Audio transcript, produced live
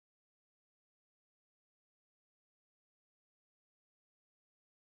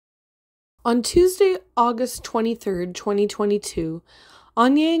On Tuesday, August 23rd, 2022,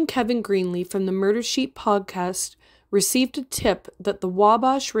 Anya and Kevin Greenlee from the Murder Sheet podcast received a tip that the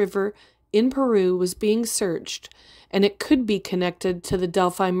Wabash River in Peru was being searched and it could be connected to the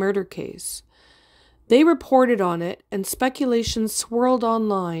Delphi murder case. They reported on it and speculation swirled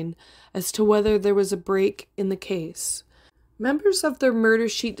online as to whether there was a break in the case. Members of their Murder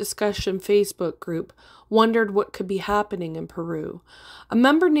Sheet discussion Facebook group wondered what could be happening in Peru. A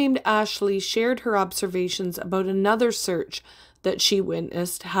member named Ashley shared her observations about another search that she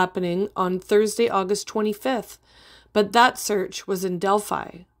witnessed happening on Thursday, August 25th, but that search was in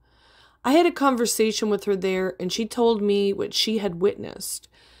Delphi. I had a conversation with her there and she told me what she had witnessed.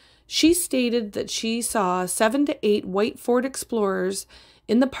 She stated that she saw 7 to 8 white Ford Explorers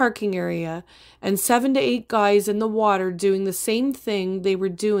in the parking area and 7 to 8 guys in the water doing the same thing they were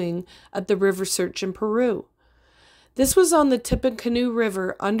doing at the river search in Peru. This was on the Tippecanoe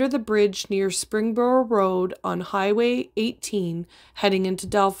River under the bridge near Springboro Road on Highway 18 heading into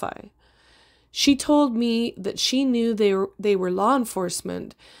Delphi. She told me that she knew they were law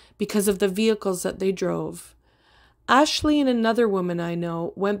enforcement because of the vehicles that they drove. Ashley and another woman I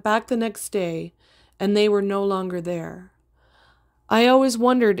know went back the next day and they were no longer there. I always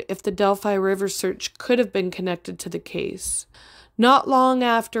wondered if the Delphi River search could have been connected to the case. Not long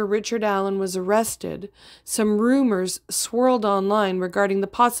after Richard Allen was arrested, some rumors swirled online regarding the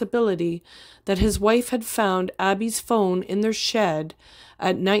possibility that his wife had found Abby's phone in their shed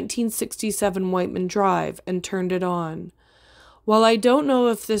at 1967 Whiteman Drive and turned it on. While I don't know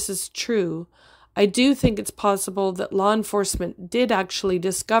if this is true, I do think it's possible that law enforcement did actually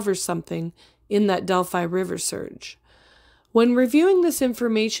discover something in that Delphi River search. When reviewing this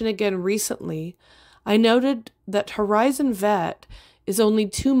information again recently, I noted that Horizon Vet is only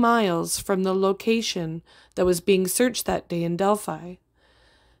 2 miles from the location that was being searched that day in Delphi.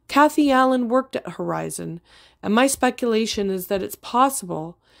 Kathy Allen worked at Horizon, and my speculation is that it's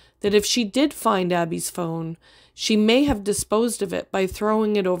possible that if she did find Abby's phone, she may have disposed of it by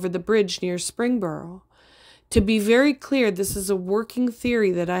throwing it over the bridge near Springboro. To be very clear, this is a working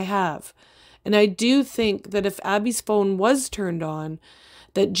theory that I have, and I do think that if Abby's phone was turned on,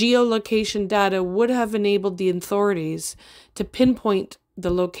 that geolocation data would have enabled the authorities to pinpoint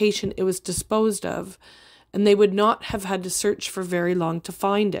the location it was disposed of, and they would not have had to search for very long to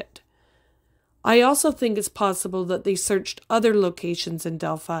find it. I also think it's possible that they searched other locations in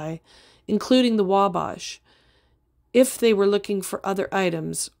Delphi, including the Wabash, if they were looking for other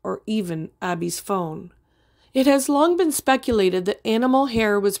items or even Abby's phone. It has long been speculated that animal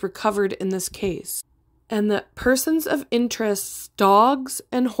hair was recovered in this case, and that persons of interest, dogs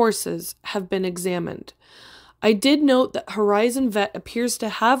and horses, have been examined. I did note that Horizon Vet appears to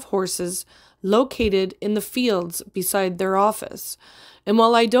have horses located in the fields beside their office, and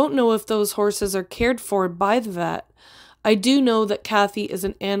while I don't know if those horses are cared for by the vet, I do know that Kathy is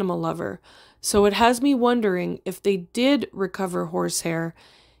an animal lover, so it has me wondering if they did recover horsehair,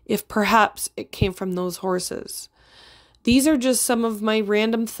 if perhaps it came from those horses. These are just some of my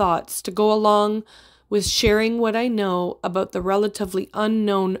random thoughts to go along with sharing what I know about the relatively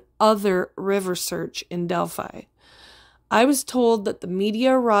unknown other river search in Delphi. I was told that the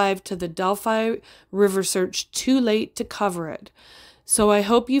media arrived to the Delphi River search too late to cover it, so I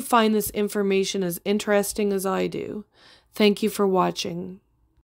hope you find this information as interesting as I do. Thank you for watching.